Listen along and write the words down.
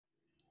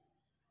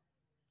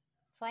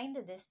Find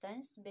the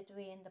distance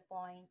between the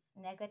points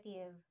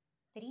negative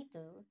 3,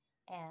 2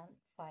 and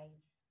 5,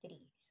 3.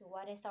 So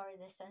what is our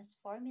distance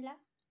formula?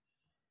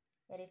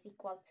 That is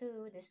equal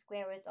to the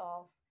square root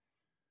of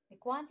the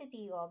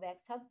quantity of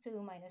x sub 2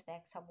 minus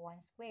x sub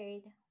 1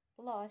 squared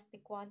plus the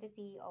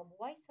quantity of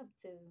y sub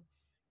 2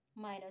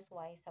 minus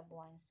y sub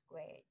 1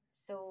 squared.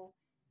 So,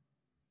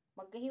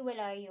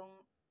 magkahiwalay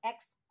yung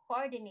x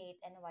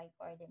coordinate and y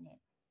coordinate.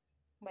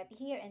 But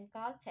here in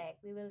Caltech,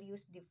 we will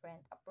use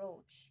different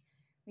approach.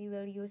 We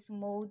will use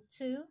mode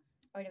 2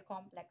 or the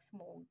complex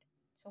mode.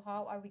 So,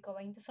 how are we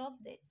going to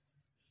solve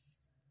this?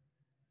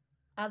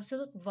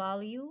 Absolute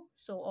value.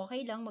 So,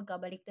 okay lang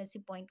magkabaliktad si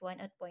point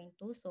 1 at point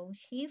 2. So,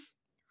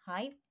 shift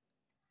height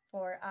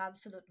for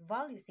absolute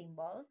value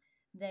symbol.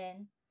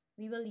 Then,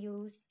 we will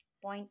use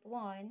point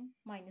 1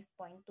 minus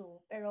point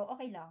 2. Pero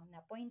okay lang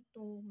na point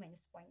 2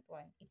 minus point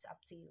 1. It's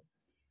up to you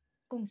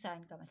kung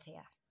saan ka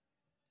masaya.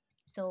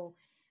 So,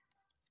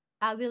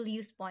 I will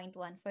use point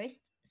 1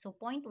 first. So,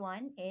 point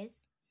 1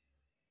 is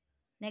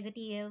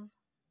negative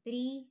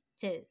 3,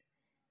 2.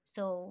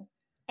 So,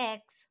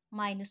 x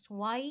minus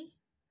y,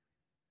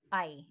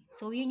 I.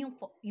 So, yun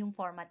yung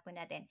format po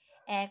natin.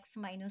 X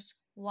minus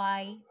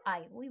y,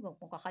 I. Uy, wag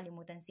mong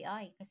kakalimutan si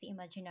I kasi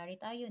imaginary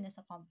tayo,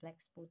 nasa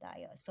complex po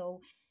tayo.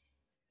 So,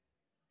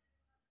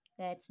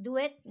 let's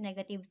do it.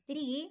 Negative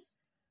 3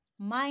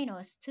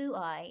 minus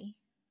 2i.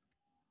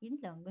 Yun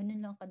lang,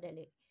 ganun lang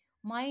kadali.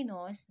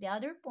 Minus the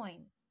other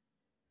point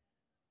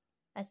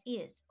as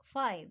is,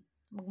 5.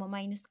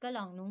 Magma-minus ka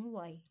lang nung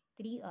y,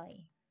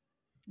 3i.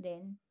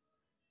 Then,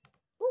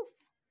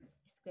 poof!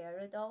 Square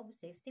root of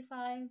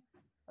 65,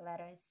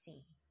 letter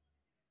C.